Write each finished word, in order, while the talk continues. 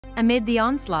Amid the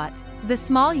onslaught, the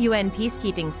small UN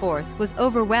peacekeeping force was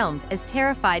overwhelmed as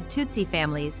terrified Tutsi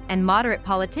families and moderate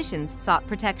politicians sought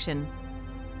protection.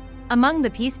 Among the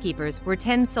peacekeepers were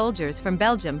 10 soldiers from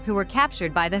Belgium who were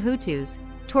captured by the Hutus,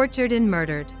 tortured and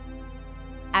murdered.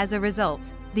 As a result,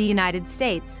 the United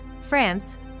States,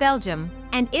 France, Belgium,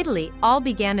 and Italy all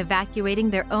began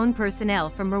evacuating their own personnel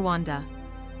from Rwanda.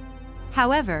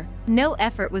 However, no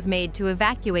effort was made to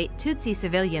evacuate Tutsi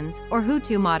civilians or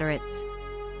Hutu moderates.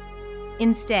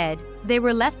 Instead, they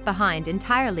were left behind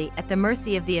entirely at the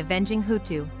mercy of the avenging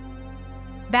Hutu.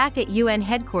 Back at UN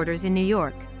headquarters in New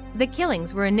York, the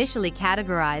killings were initially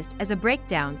categorized as a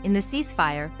breakdown in the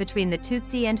ceasefire between the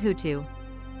Tutsi and Hutu.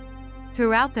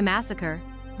 Throughout the massacre,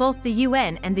 both the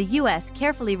UN and the US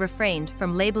carefully refrained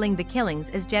from labeling the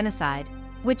killings as genocide,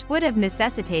 which would have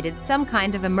necessitated some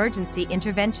kind of emergency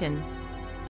intervention.